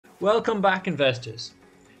Welcome back, investors.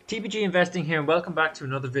 TPG Investing here and welcome back to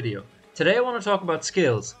another video. Today I want to talk about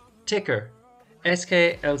Skillz, ticker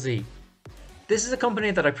SKLZ. This is a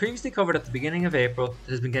company that I previously covered at the beginning of April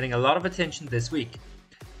that has been getting a lot of attention this week.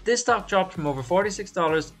 This stock dropped from over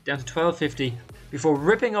 $46 down to $12.50 before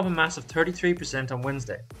ripping up a massive 33% on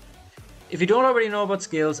Wednesday. If you don't already know about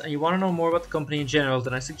Skillz and you want to know more about the company in general,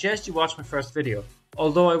 then I suggest you watch my first video,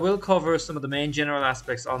 although I will cover some of the main general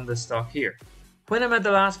aspects on this stock here. When I made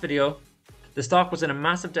the last video, the stock was in a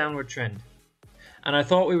massive downward trend, and I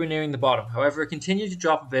thought we were nearing the bottom. However, it continued to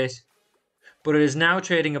drop a bit, but it is now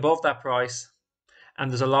trading above that price,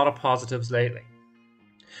 and there's a lot of positives lately.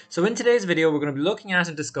 So in today's video, we're going to be looking at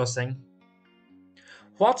and discussing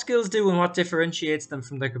what Skillz do and what differentiates them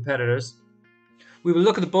from their competitors. We will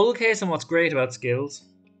look at the bull case and what's great about Skillz.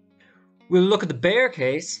 We'll look at the bear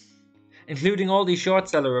case, including all these short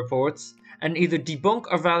seller reports, and either debunk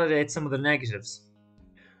or validate some of the negatives.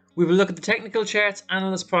 We will look at the technical charts,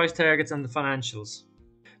 analyst price targets and the financials,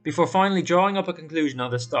 before finally drawing up a conclusion on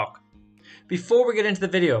the stock. Before we get into the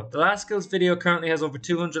video, the last Skillz video currently has over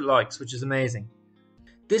 200 likes, which is amazing.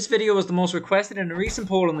 This video was the most requested in a recent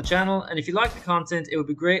poll on the channel, and if you like the content, it would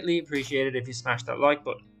be greatly appreciated if you smash that like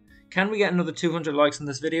button. Can we get another 200 likes on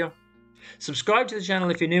this video? Subscribe to the channel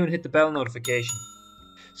if you're new and hit the bell notification,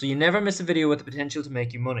 so you never miss a video with the potential to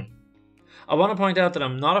make you money. I want to point out that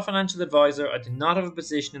I'm not a financial advisor, I do not have a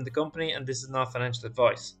position in the company, and this is not financial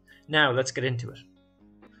advice. Now let's get into it.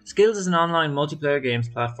 Skillz is an online multiplayer games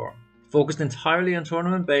platform, focused entirely on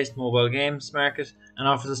tournament-based mobile games market and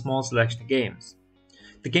offers a small selection of games.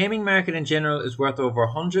 The gaming market in general is worth over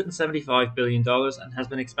 $175 billion and has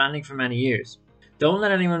been expanding for many years. Don't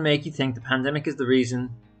let anyone make you think the pandemic is the reason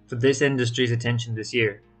for this industry's attention this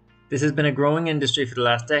year. This has been a growing industry for the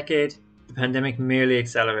last decade, the pandemic merely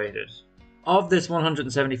accelerated it. Of this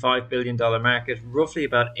 $175 billion market, roughly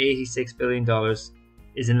about $86 billion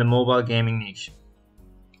is in the mobile gaming niche.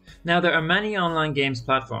 Now, there are many online games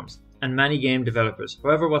platforms and many game developers.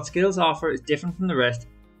 However, what Skillz offer is different from the rest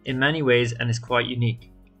in many ways and is quite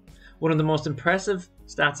unique. One of the most impressive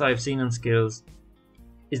stats I have seen on Skillz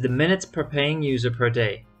is the minutes per paying user per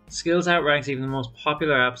day. Skillz outranks even the most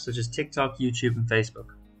popular apps such as TikTok, YouTube and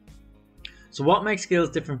Facebook. So what makes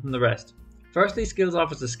Skillz different from the rest? Firstly, Skillz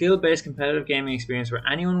offers a skill-based competitive gaming experience where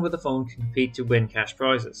anyone with a phone can compete to win cash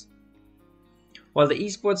prizes. While the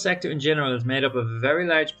esports sector in general is made up of a very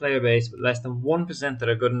large player base with less than 1% that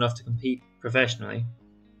are good enough to compete professionally,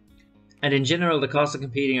 and in general the costs of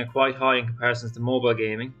competing are quite high in comparison to mobile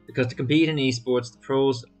gaming, because to compete in esports the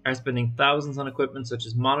pros are spending thousands on equipment such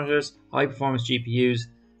as monitors, high performance GPUs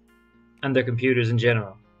and their computers in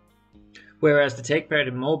general. Whereas to take part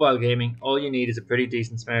in mobile gaming all you need is a pretty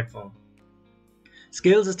decent smartphone.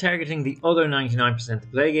 Skillz is targeting the other 99% to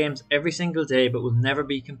play games every single day but will never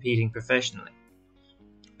be competing professionally.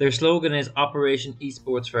 Their slogan is Operation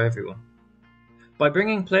Esports for Everyone. By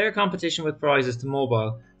bringing player competition with prizes to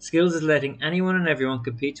mobile, Skillz is letting anyone and everyone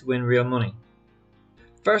compete to win real money.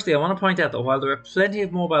 Firstly, I want to point out that while there are plenty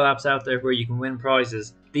of mobile apps out there where you can win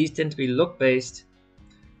prizes, these tend to be luck based,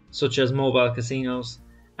 such as mobile casinos,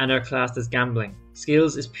 and are classed as gambling.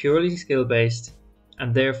 Skillz is purely skill based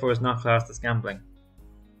and therefore is not classed as gambling.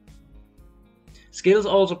 Skillz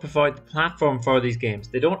also provide the platform for these games.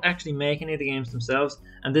 They don't actually make any of the games themselves,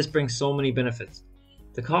 and this brings so many benefits.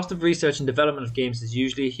 The cost of research and development of games is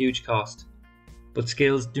usually a huge cost, but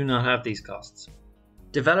Skillz do not have these costs.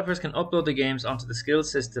 Developers can upload the games onto the Skillz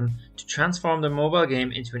system to transform their mobile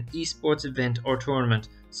game into an esports event or tournament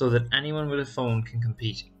so that anyone with a phone can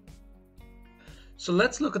compete. So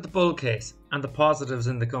let's look at the bull case and the positives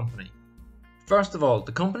in the company. First of all,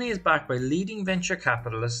 the company is backed by leading venture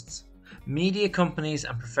capitalists, media companies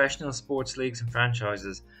and professional sports leagues and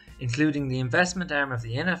franchises, including the investment arm of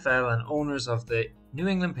the NFL and owners of the New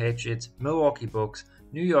England Patriots, Milwaukee Bucks,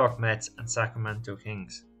 New York Mets and Sacramento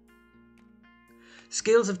Kings.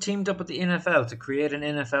 Skillz have teamed up with the NFL to create an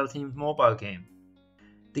NFL themed mobile game.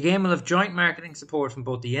 The game will have joint marketing support from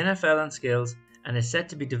both the NFL and Skillz and is set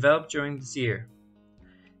to be developed during this year.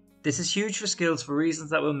 This is huge for Skillz for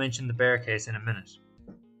reasons that we'll mention in the bear case in a minute.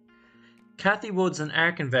 CATHIE Woods and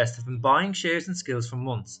ARK Invest have been buying shares in Skillz for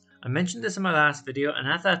months. I mentioned this in my last video, and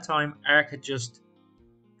at that time ARK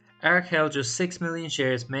held just 6 million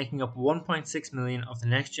shares, making up 1.6 million of the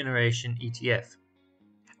next generation ETF.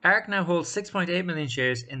 ARK now holds 6.8 million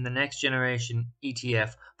shares in the next generation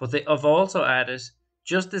ETF, but they have also added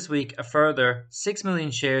just this week a further 6 million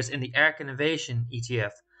shares in the ARK Innovation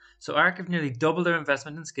ETF. So ARK have nearly doubled their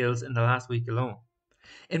investment in Skillz in the last week alone.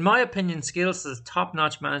 In my opinion, Skillz has a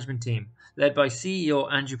top-notch management team led by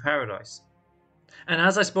CEO Andrew Paradise. And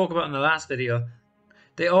as I spoke about in the last video,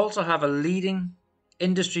 They also have a leading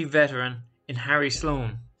industry veteran in Harry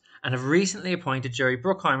Sloan and have recently appointed Jerry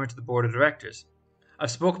Bruckheimer to the board of directors.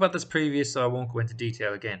 I've spoke about this previous, so I won't go into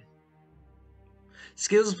detail again.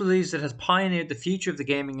 Skillz believes it has pioneered the future of the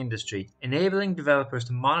gaming industry, enabling developers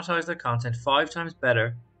to monetize their content 5 times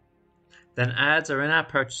better than ads or in-app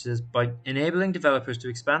purchases by enabling developers to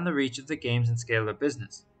expand the reach of the games and scale their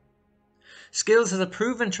business. Skillz has a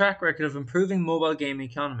proven track record of improving mobile gaming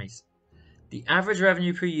economies. The average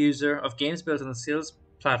revenue per user of games built on the Skillz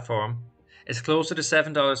platform is closer to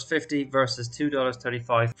 $7.50 versus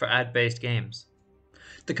 $2.35 for ad-based games.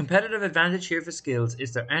 The competitive advantage here for Skillz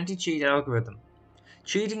is their anti-cheat algorithm.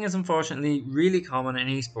 Cheating is unfortunately really common in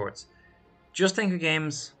esports. Just think of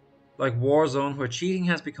games like Warzone where cheating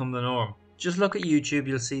has become the norm. Just look at YouTube,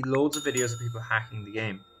 you'll see loads of videos of people hacking the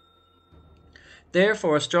game.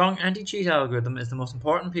 Therefore, a strong anti-cheat algorithm is the most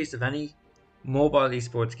important piece of any mobile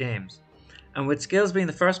esports games. And with Skillz being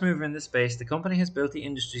the first mover in this space, the company has built the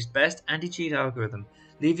industry's best anti-cheat algorithm,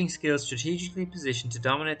 leaving Skillz strategically positioned to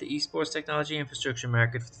dominate the esports technology infrastructure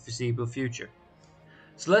market for the foreseeable future.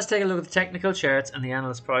 So let's take a look at the technical charts and the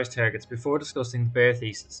analyst price targets before discussing the bear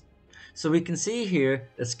thesis. So we can see here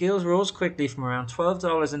that Skillz rose quickly from around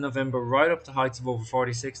 $12 in November right up to heights of over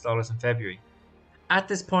 $46 in February. At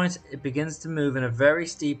this point, it begins to move in a very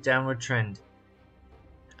steep downward trend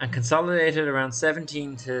and consolidated around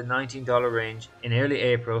 $17 to $19 range in early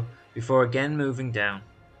April before again moving down.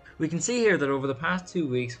 We can see here that over the past 2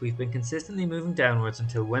 weeks we've been consistently moving downwards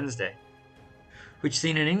until Wednesday, which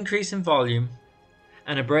seen an increase in volume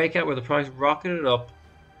and a breakout where the price rocketed up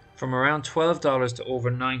from around $12 to over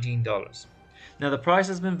 $19. Now the price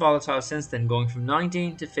has been volatile since then, going from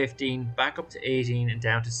 19 to 15, back up to 18 and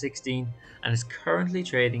down to 16, and is currently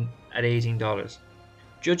trading at $18.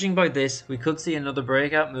 Judging by this, we could see another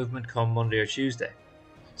breakout movement come Monday or Tuesday.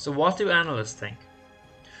 So what do analysts think?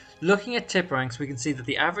 Looking at tip ranks, we can see that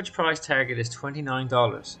the average price target is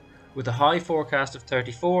 $29, with a high forecast of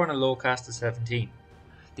 34 and a low cast of 17.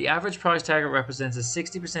 The average price target represents a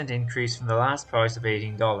 60% increase from the last price of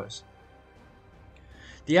 $18.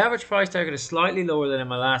 The average price target is slightly lower than in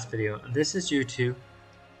my last video, and this is due to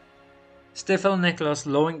Stifel Nicolaus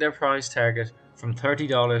lowering their price target from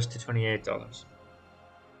 $30 to $28.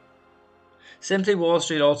 Simply Wall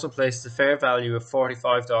Street also places a fair value of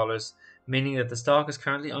 $45, meaning that the stock is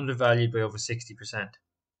currently undervalued by over 60%.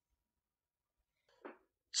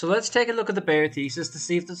 So let's take a look at the bear thesis to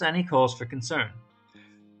see if there's any cause for concern.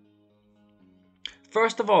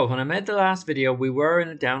 First of all, when I made the last video, we were in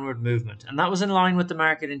a downward movement, and that was in line with the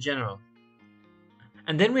market in general.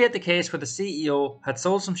 And then we had the case where the CEO had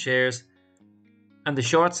sold some shares and the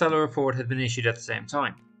short seller report had been issued at the same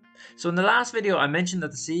time. So in the last video, I mentioned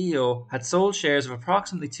that the CEO had sold shares of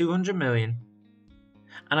approximately 200 million,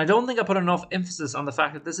 and I don't think I put enough emphasis on the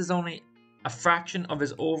fact that this is only a fraction of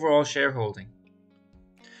his overall shareholding.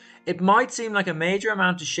 It might seem like a major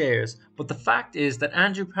amount of shares, but the fact is that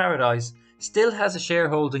Andrew Paradise still has a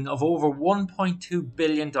shareholding of over $1.2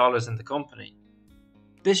 billion in the company.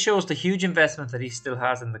 This shows the huge investment that he still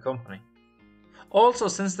has in the company. Also,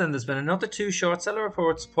 since then, there's been another 2 short seller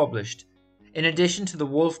reports published, in addition to the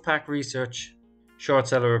Wolfpack Research short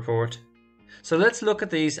seller report. So let's look at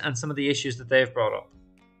these and some of the issues that they've brought up.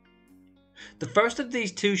 The first of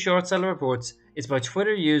these 2 short seller reports is by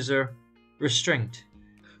Twitter user Restraint,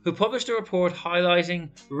 who published a report highlighting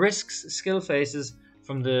risks Skillz faces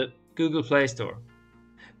from the Google Play Store.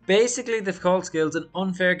 Basically, they've called Skillz an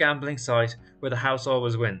unfair gambling site where the house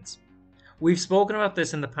always wins. We've spoken about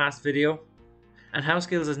this in the past video, and how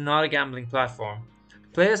Skillz is not a gambling platform.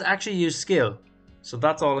 Players actually use skill, so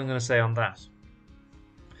that's all I'm going to say on that.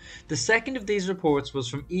 The second of these reports was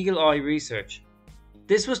from Eagle Eye Research.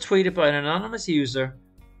 This was tweeted by an anonymous user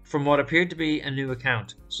from what appeared to be a new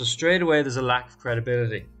account, so straight away there's a lack of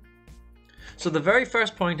credibility. So the very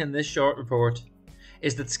first point in this short report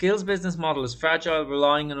is that Skillz' business model is fragile,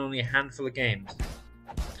 relying on only a handful of games.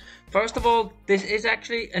 First of all, this is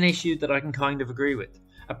actually an issue that I can kind of agree with.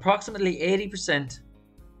 Approximately 80%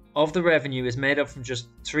 of the revenue is made up from just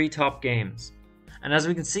 3 top games. And as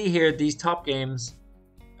we can see here, these top games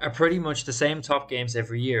are pretty much the same top games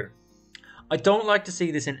every year. I don't like to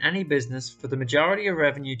see this in any business for the majority of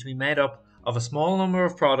revenue to be made up of a small number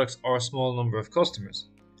of products or a small number of customers.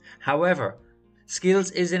 However,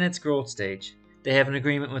 Skillz is in its growth stage. They have an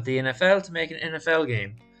agreement with the NFL to make an NFL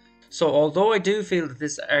game. So although I do feel that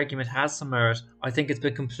this argument has some merit, I think it's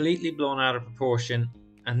been completely blown out of proportion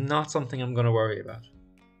and not something I'm going to worry about.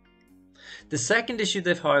 The second issue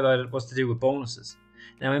they've highlighted was to do with bonuses.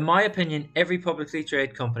 Now, in my opinion, every publicly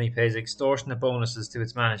traded company pays extortionate bonuses to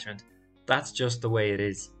its management. That's just the way it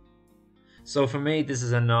is. So for me, this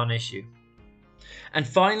is a non-issue. And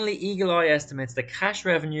finally, Eagle Eye estimates that cash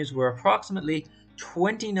revenues were approximately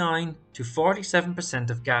 29 to 47%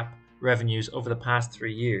 of GAAP revenues over the past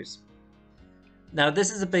 3 years. Now,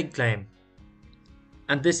 this is a big claim,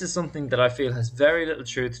 and this is something that I feel has very little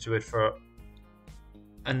truth to it for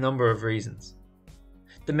a number of reasons.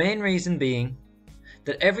 The main reason being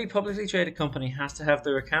that every publicly traded company has to have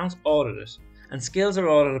their accounts audited, and Skillz are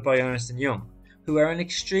audited by Ernst & Young, who are an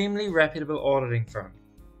extremely reputable auditing firm.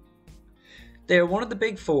 They are one of the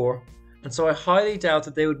big four, and so I highly doubt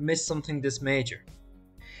that they would miss something this major.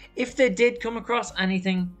 If they did come across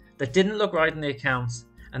anything that didn't look right in the accounts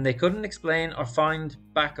and they couldn't explain or find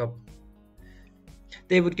backup,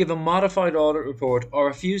 they would give a modified audit report or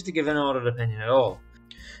refuse to give an audit opinion at all.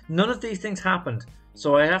 None of these things happened,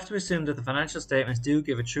 so I have to assume that the financial statements do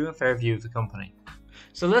give a true and fair view of the company.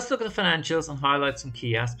 So let's look at the financials and highlight some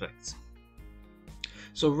key aspects.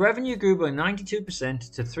 So revenue grew by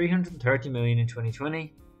 92% to $330 million in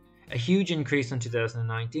 2020, a huge increase on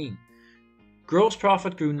 2019. Gross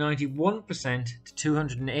profit grew 91% to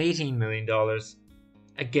 $218 million,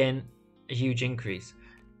 again a huge increase.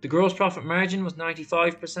 The gross profit margin was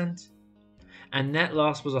 95%, and net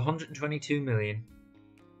loss was $122 million,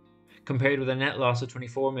 compared with a net loss of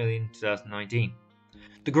 $24 million in 2019.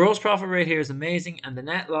 The gross profit rate here is amazing, and the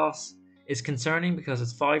net loss is concerning because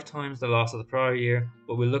it's 5 times the loss of the prior year,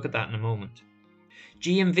 but we'll look at that in a moment.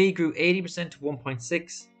 GMV grew 80% to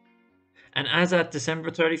 1.6, and as at December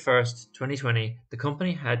 31st, 2020, the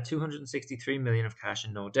company had $263 million of cash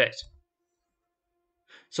and no debt.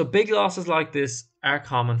 So big losses like this are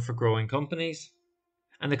common for growing companies,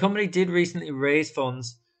 and the company did recently raise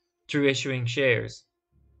funds through issuing shares.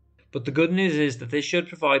 But the good news is that this should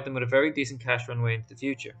provide them with a very decent cash runway into the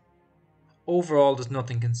future. Overall, there's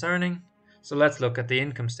nothing concerning, so let's look at the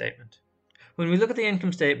income statement. When we look at the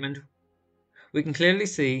income statement, we can clearly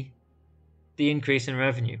see the increase in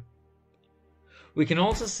revenue. We can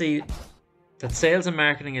also see that sales and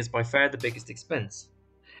marketing is by far the biggest expense.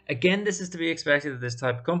 Again, this is to be expected of this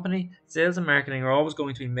type of company. Sales and marketing are always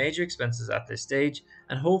going to be major expenses at this stage,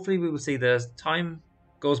 and hopefully we will see that as time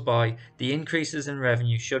goes by, the increases in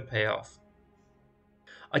revenue should pay off.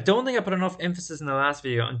 I don't think I put enough emphasis in the last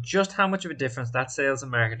video on just how much of a difference that sales and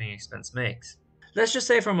marketing expense makes. Let's just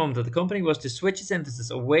say for a moment that the company was to switch its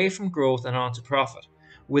emphasis away from growth and onto profit.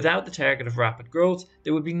 Without the target of rapid growth,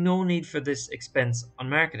 there would be no need for this expense on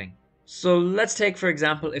marketing. So let's take, for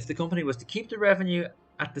example, if the company was to keep the revenue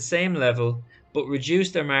at the same level but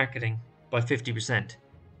reduce their marketing by 50%.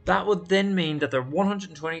 That would then mean that their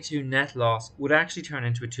 122 net loss would actually turn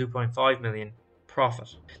into a 2.5 million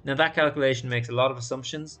profit. Now that calculation makes a lot of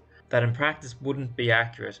assumptions that in practice wouldn't be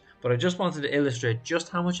accurate, but I just wanted to illustrate just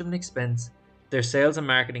how much of an expense their sales and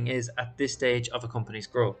marketing is at this stage of a company's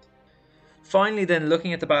growth. Finally then,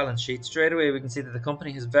 looking at the balance sheet, straight away we can see that the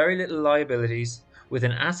company has very little liabilities with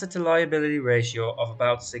an asset to liability ratio of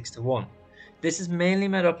about 6:1. This is mainly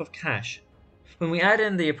made up of cash. When we add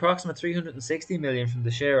in the approximate $360 million from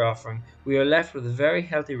the share offering, we are left with a very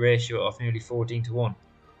healthy ratio of nearly 14:1.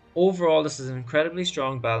 Overall, this is an incredibly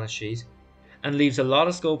strong balance sheet and leaves a lot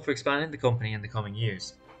of scope for expanding the company in the coming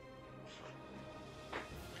years.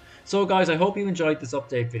 So guys, I hope you enjoyed this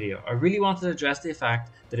update video. I really wanted to address the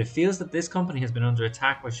fact that it feels that this company has been under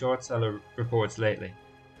attack by short seller reports lately.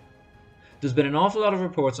 There's been an awful lot of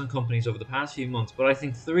reports on companies over the past few months, but I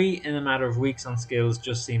think 3 in a matter of weeks on Skillz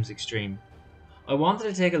just seems extreme. I wanted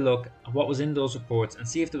to take a look at what was in those reports and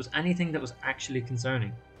see if there was anything that was actually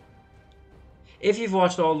concerning. If you've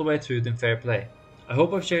watched all the way through, then fair play. I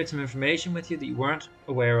hope I've shared some information with you that you weren't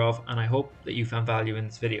aware of, and I hope that you found value in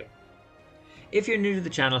this video. If you're new to the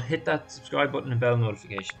channel, hit that subscribe button and bell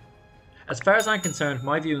notification. As far as I'm concerned,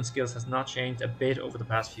 my view on Skillz has not changed a bit over the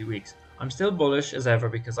past few weeks. I'm still bullish as ever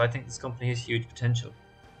because I think this company has huge potential.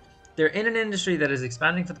 They're in an industry that is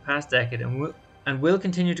expanding for the past decade and will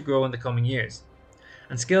continue to grow in the coming years.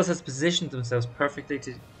 And Skillz has positioned themselves perfectly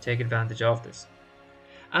to take advantage of this.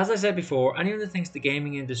 As I said before, anyone that thinks the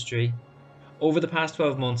gaming industry over the past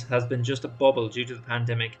 12 months has been just a bubble due to the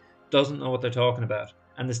pandemic doesn't know what they're talking about,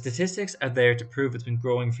 and the statistics are there to prove it's been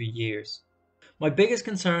growing for years. My biggest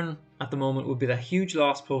concern at the moment would be that huge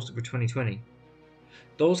loss posted for 2020.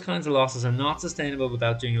 Those kinds of losses are not sustainable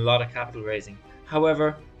without doing a lot of capital raising.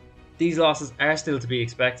 However, these losses are still to be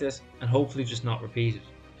expected and hopefully just not repeated.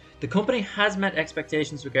 The company has met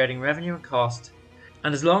expectations regarding revenue and cost,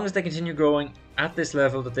 and as long as they continue growing at this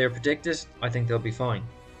level that they are predicted, I think they'll be fine.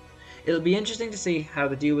 It'll be interesting to see how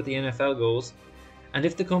the deal with the NFL goes, and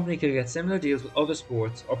if the company could get similar deals with other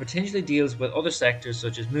sports or potentially deals with other sectors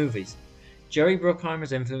such as movies. Jerry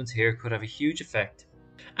Bruckheimer's influence here could have a huge effect.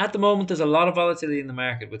 At the moment, there's a lot of volatility in the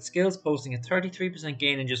market, with Skillz posting a 33%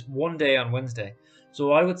 gain in just one day on Wednesday.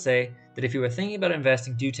 So I would say that if you are thinking about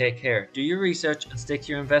investing, do take care, do your research and stick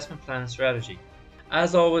to your investment plan and strategy.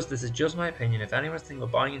 As always, this is just my opinion. If anyone's thinking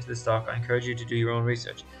about buying into this stock, I encourage you to do your own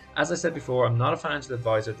research. As I said before, I'm not a financial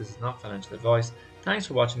advisor, this is not financial advice. Thanks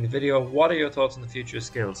for watching the video. What are your thoughts on the future of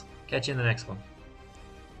Skillz? Catch you in the next one.